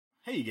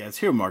Hey you guys,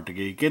 here Mark the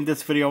Geek. In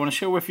this video I want to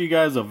share with you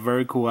guys a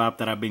very cool app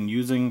that I've been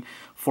using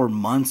for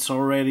months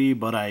already,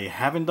 but I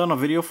haven't done a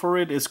video for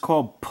it. It's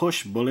called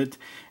Pushbullet,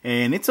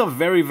 and it's a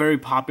very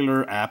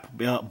popular app,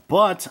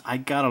 but I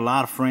got a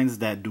lot of friends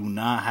that do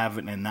not have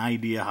an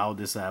idea how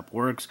this app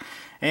works,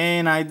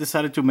 and I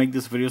decided to make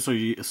this video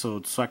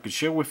so I could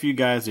share with you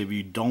guys if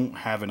you don't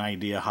have an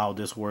idea how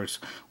this works,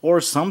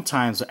 or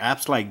sometimes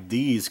apps like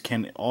these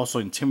can also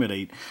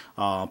intimidate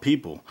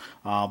people.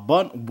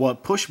 But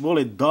what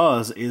Pushbullet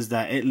does is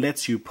that it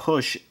lets you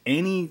push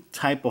any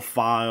type of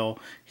file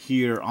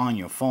here on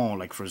your phone.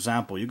 Like for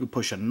example, you could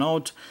push a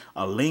note,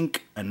 a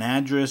link, an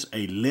address,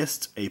 a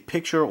list, a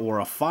picture, or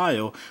a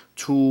file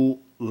to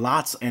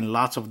lots and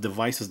lots of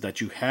devices that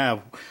you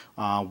have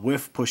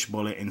with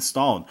Pushbullet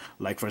installed.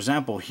 Like for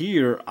example,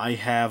 here I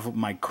have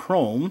my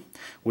Chrome,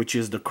 which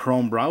is the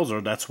Chrome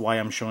browser. That's why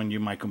I'm showing you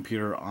my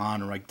computer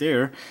on right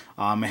there.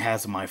 It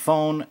has my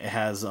phone, it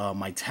has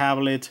my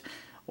tablet,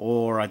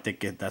 or I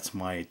think that's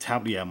my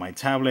tablet, yeah, my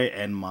tablet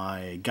and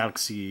my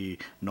Galaxy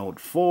Note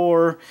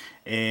 4.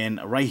 And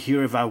right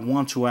here, if I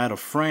want to add a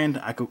friend,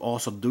 I could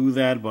also do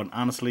that, but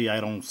honestly I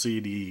don't see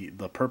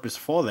the purpose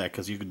for that,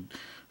 because you could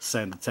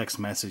send a text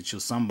message to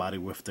somebody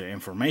with the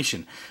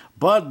information.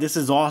 But this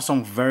is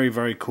awesome,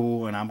 very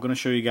cool, and I'm gonna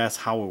show you guys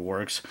how it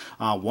works.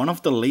 One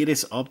of the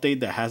latest update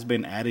that has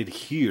been added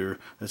here,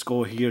 let's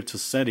go here to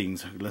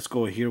settings, let's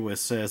go here where it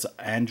says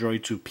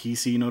Android to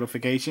PC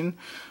notification.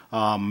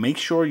 Make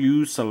sure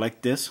you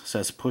select this, it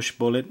says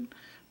Pushbullet.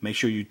 Make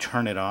sure you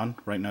turn it on.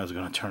 Right now it's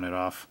gonna turn it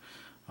off.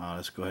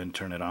 Let's go ahead and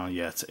turn it on.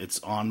 Yes, it's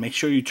on. Make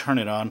sure you turn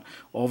it on.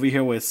 Over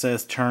here where it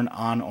says turn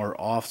on or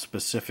off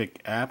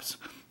specific apps.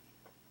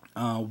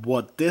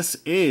 What this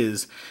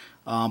is,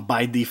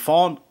 by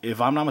default,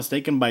 if I'm not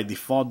mistaken, by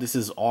default this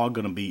is all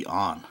gonna be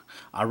on.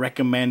 I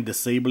recommend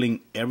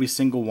disabling every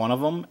single one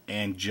of them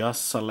and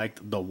just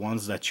select the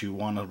ones that you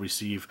want to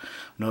receive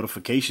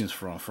notifications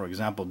from. For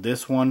example,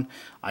 this one,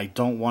 I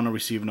don't want to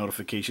receive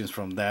notifications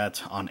from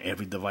that on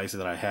every device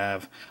that I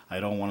have. I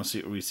don't want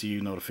to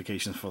receive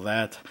notifications for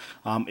that.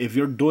 If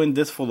you're doing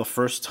this for the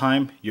first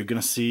time, you're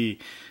gonna see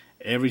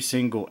every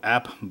single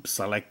app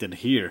selected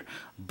here.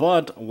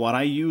 But what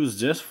I use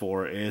this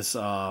for is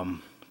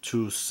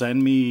to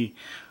send me,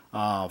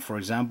 for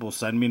example,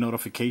 send me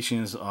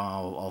notifications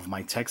of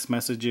my text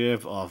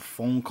messages, of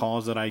phone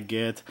calls that I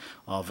get,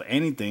 of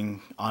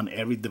anything on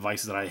every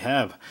device that I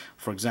have.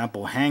 For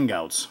example,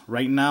 Hangouts.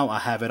 Right now I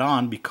have it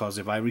on because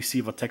if I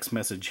receive a text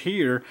message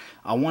here,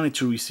 I wanted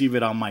to receive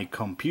it on my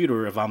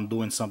computer if I'm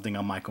doing something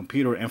on my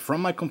computer, and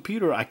from my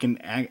computer I can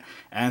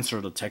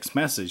answer the text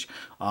message.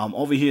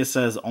 Over here it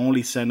says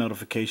only send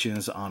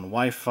notifications on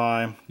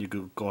Wi-Fi. You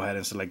could go ahead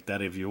and select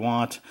that if you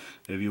want.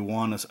 If you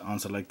want to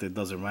unselect it,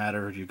 doesn't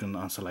matter, you can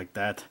unselect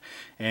that.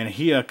 And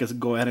here I can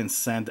go ahead and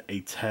send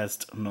a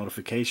test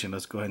notification.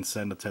 Let's go ahead and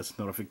send a test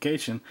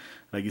notification.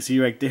 Like you see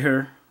right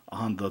there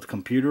on the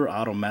computer,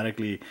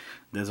 automatically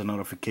there's a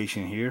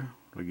notification here,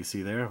 like you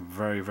see there.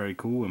 Very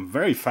cool and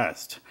very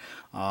fast.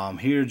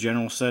 Here,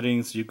 general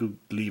settings, you could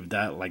leave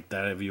that like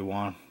that if you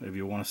want. If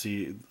you want to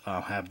see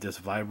have this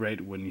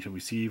vibrate when you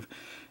receive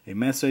a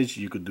message,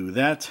 you could do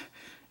that,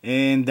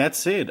 and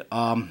that's it.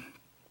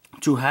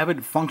 To have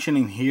it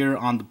functioning here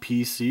on the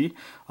PC,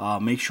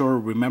 make sure,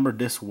 remember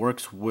this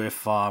works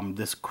with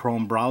this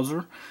Chrome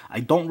browser.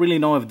 I don't really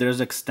know if there's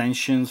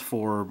extensions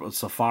for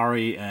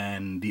Safari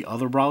and the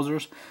other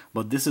browsers,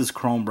 but this is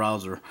Chrome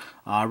browser.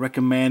 I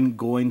recommend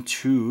going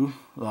to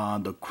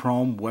the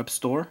Chrome web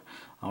store.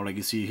 Like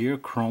you see here,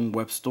 Chrome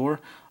web store.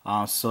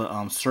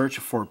 Search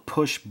for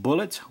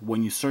Pushbullet.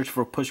 When you search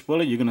for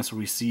Pushbullet, you're gonna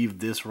receive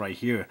this right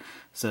here. It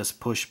says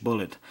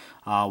Pushbullet.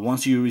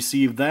 Once you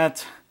receive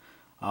that,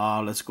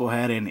 let's go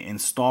ahead and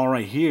install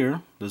right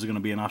here. There's going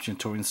to be an option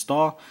to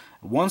install.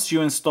 Once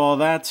you install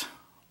that,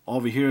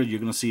 over here you're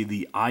going to see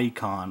the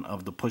icon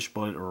of the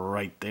Pushbullet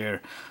right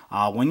there.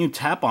 When you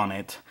tap on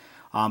it,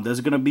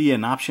 there's going to be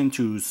an option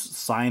to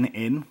sign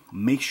in.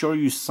 Make sure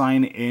you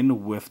sign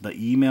in with the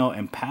email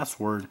and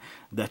password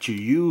that you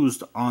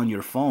used on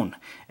your phone.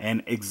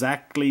 And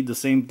exactly the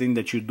same thing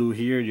that you do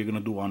here, you're going to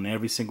do on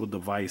every single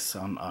device,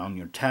 on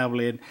your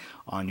tablet,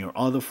 on your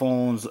other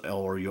phones,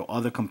 or your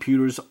other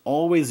computers.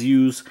 Always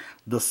use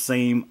the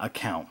same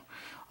account.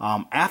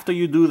 After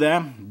you do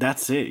that,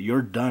 that's it.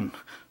 You're done.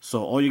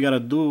 So all you got to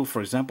do,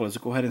 for example, is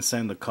go ahead and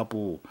send a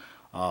couple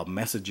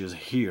messages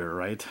here,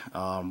 right?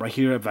 Right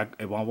here, if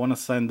I want to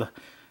send,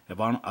 if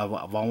I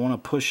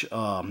want to push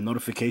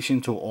notification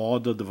to all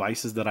the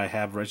devices that I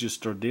have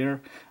registered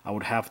there, I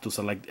would have to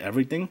select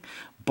everything.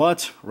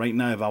 But right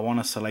now, if I want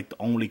to select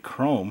only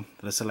Chrome,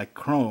 let's select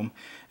Chrome,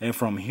 and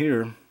from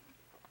here,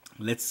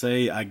 let's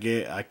say I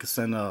could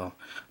send a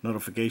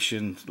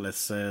notification. Let's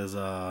says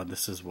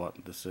this is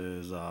what this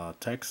is,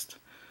 text.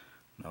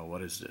 No,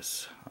 what is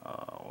this?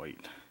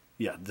 Wait.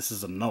 Yeah, this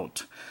is a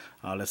note.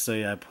 Let's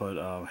say I put,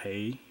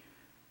 hey,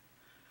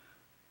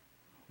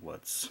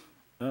 what's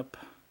up?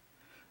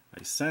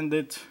 I send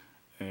it,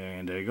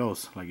 and there it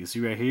goes. Like you see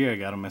right here, I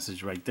got a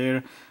message right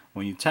there.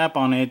 When you tap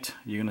on it,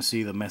 you're gonna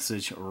see the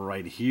message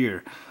right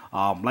here.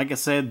 Like I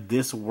said,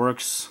 this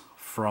works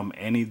from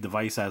any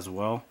device as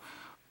well.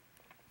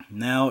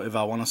 Now if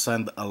I want to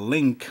send a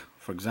link,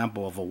 for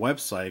example, of a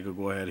website, I could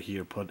go ahead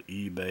here, put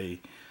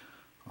ebay.com.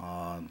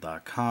 I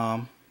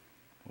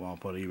want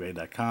to put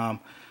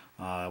ebay.com.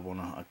 I want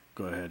to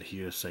go ahead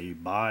here, say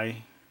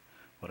buy,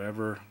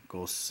 whatever,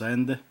 go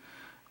send.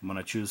 I'm going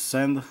to choose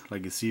send,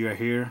 like you see right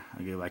here.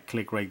 I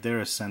click right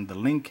there, send the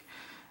link,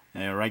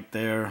 and right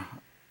there,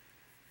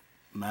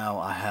 now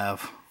I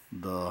have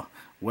the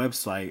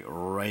website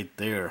right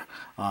there.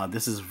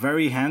 This is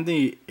very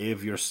handy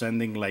if you're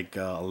sending like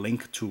a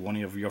link to one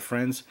of your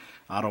friends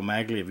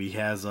automatically. If he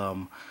has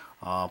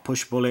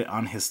Pushbullet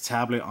on his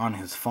tablet, on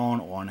his phone,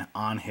 or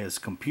on his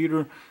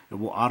computer, it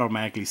will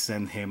automatically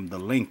send him the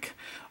link.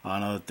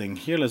 Another thing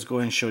here, let's go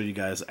ahead and show you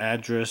guys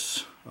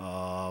address.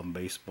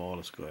 Baseball,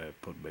 let's go ahead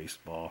and put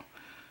baseball.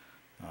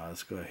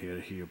 Let's go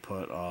ahead here,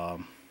 put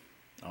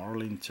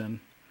Arlington,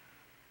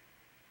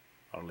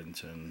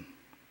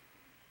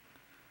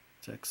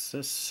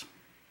 Texas,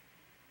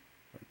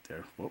 right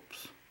there.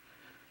 Whoops,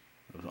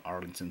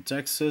 Arlington,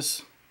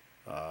 Texas.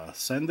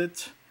 Send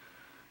it,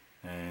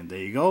 and there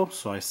you go.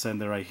 So I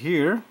send it right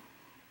here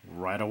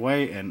right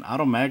away, and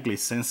automatically,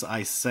 since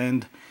I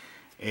send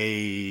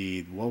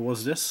a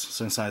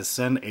since I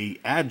send a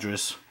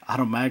address,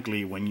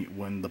 automatically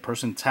when the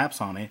person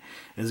taps on it,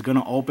 it's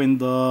gonna open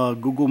the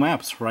Google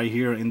Maps right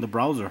here in the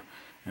browser.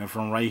 And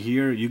from right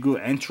here, you go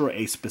enter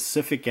a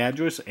specific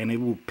address and it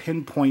will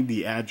pinpoint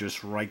the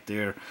address right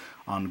there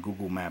on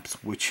Google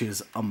Maps, which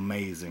is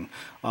amazing.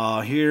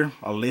 Here,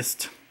 a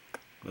list.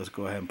 Let's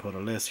go ahead and put a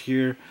list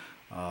here.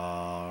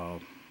 Buy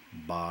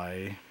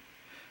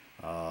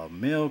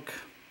milk,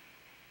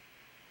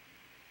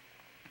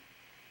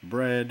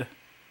 bread,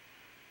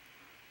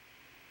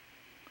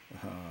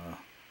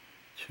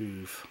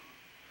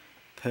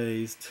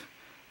 toothpaste,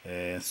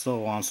 and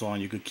so on, so on.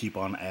 You could keep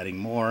on adding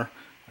more.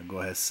 I go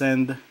ahead,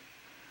 send,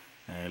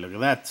 and look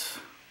at that.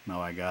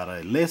 Now I got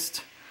a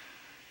list,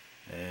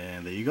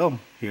 and there you go.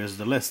 Here's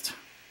the list.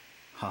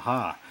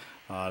 Haha.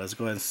 Let's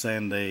go ahead and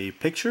send a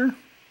picture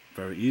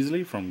very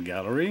easily from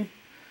gallery.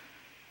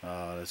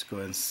 Let's go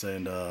ahead and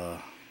send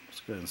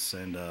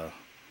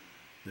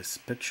this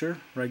picture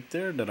right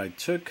there that I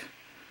took.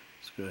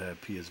 Let's go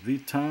ahead, PS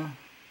Vita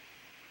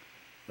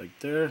right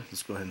there.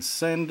 Let's go ahead and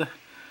send.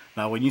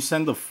 Now when you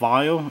send a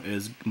file,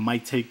 it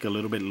might take a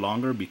little bit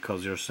longer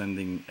because you're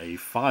sending a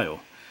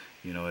file,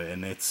 you know,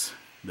 and it's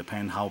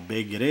depend how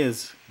big it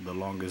is, the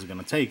longer it's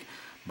gonna take.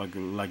 But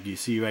like you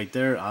see right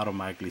there,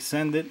 automatically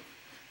send it.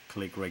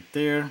 Click right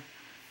there,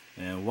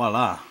 and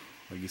voila!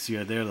 Like you see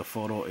right there, the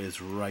photo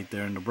is right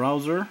there in the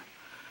browser.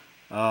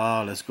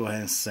 Let's go ahead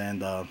and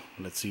send.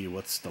 Let's see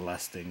what's the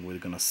last thing we're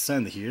gonna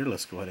send here.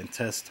 Let's go ahead and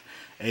test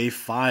a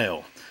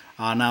file.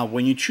 Now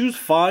when you choose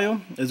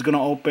file, it's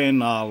gonna open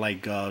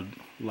like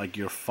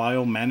your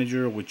file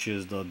manager, which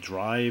is the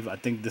drive. I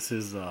think this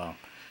is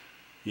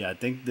yeah, I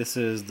think this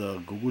is the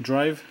Google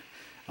Drive.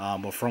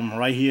 But from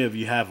right here, if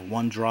you have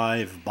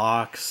OneDrive,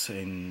 Box,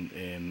 and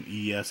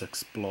ES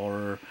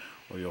Explorer,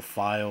 or your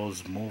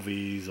files,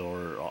 movies,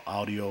 or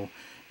audio,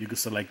 you can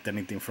select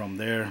anything from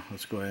there.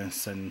 Let's go ahead and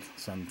send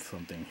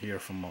something here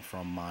from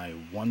my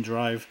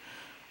OneDrive.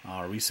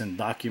 Recent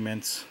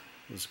documents.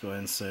 Let's go ahead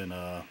and send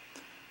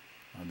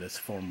this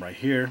form right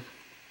here.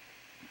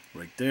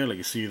 Right there, like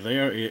you see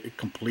there, it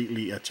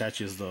completely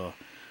attaches the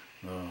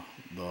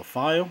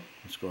file.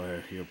 Let's go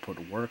ahead here,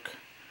 put work,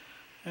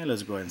 and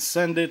let's go ahead and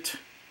send it.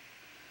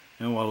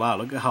 And voila,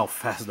 look at how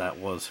fast that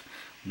was.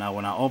 Now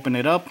when I open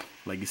it up,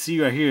 like you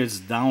see right here, it's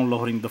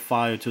downloading the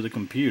file to the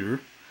computer.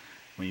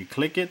 When you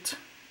click it,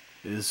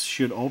 it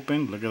should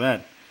open. Look at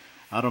that.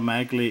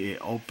 Automatically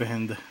it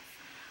opened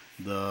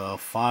the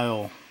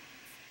file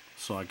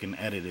so I can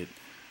edit it.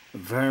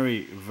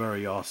 Very,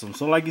 very awesome.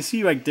 So like you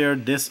see right there,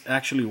 this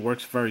actually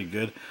works very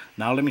good.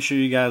 Now let me show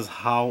you guys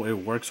how it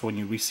works when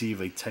you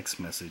receive a text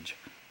message.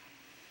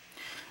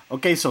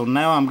 Okay, so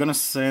now I'm gonna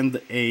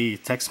send a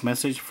text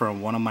message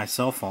from one of my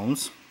cell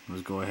phones.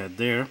 Let's go ahead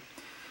there.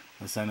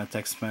 I send a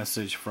text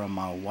message from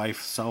my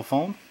wife's cell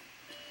phone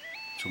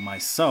to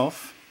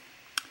myself.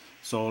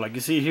 So like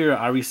you see here,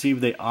 I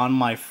received it on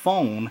my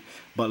phone,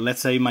 but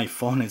let's say my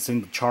phone is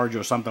in the charger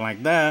or something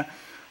like that.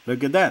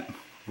 Look at that.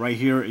 Right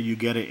here, you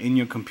get it in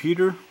your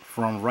computer.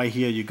 From right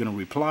here, you're gonna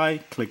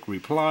reply, click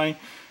reply,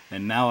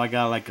 and now I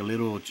got like a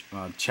little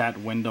chat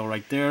window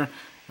right there.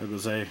 I go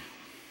say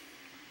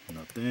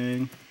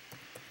nothing,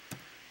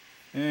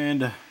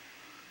 and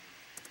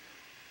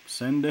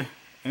send,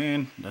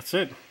 and that's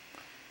it.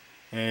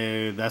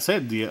 And that's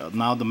it.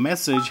 Now the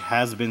message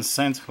has been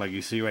sent. Like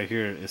you see right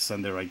here, it's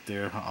sent it right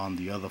there on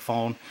the other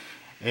phone,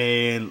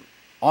 and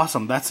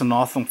awesome. That's an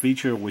awesome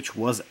feature which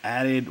was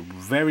added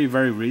very,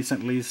 very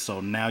recently.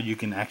 So now you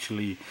can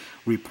actually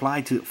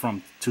reply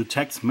to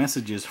text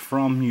messages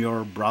from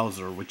your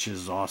browser, which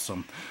is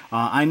awesome.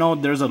 I know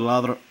there's a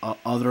lot of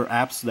other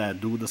apps that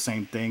do the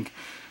same thing,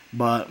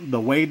 but the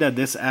way that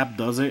this app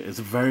does it is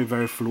very,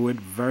 very fluid,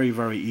 very,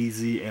 very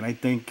easy, and I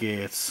think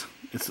it's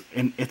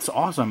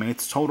awesome, and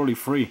it's totally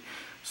free.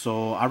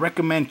 So I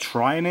recommend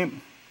trying it.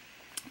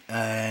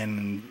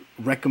 And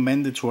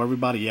recommend it to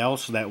everybody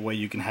else. That way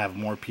you can have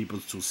more people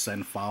to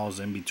send files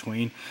in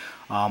between.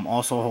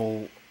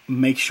 Also,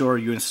 make sure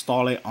you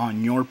install it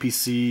on your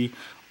PC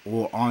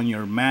or on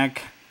your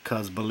Mac,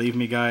 because believe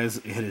me guys,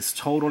 it is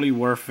totally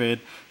worth it,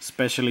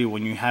 especially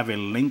when you have it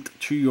linked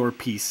to your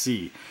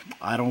PC.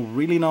 I don't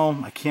really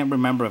know, I can't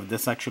remember if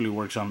this actually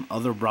works on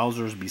other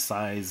browsers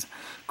besides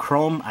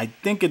Chrome. I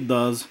think it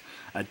does,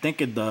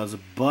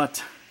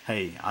 but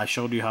hey, I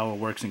showed you how it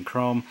works in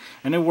Chrome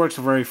and it works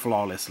very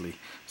flawlessly.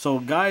 So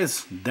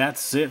guys,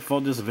 that's it for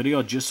this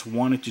video. Just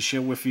wanted to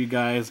share with you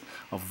guys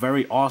a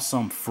very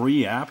awesome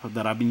free app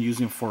that I've been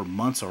using for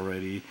months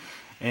already,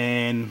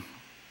 and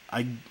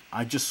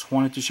I just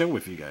wanted to share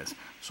with you guys.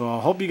 So I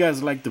hope you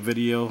guys liked the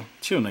video.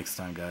 Till next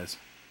time guys.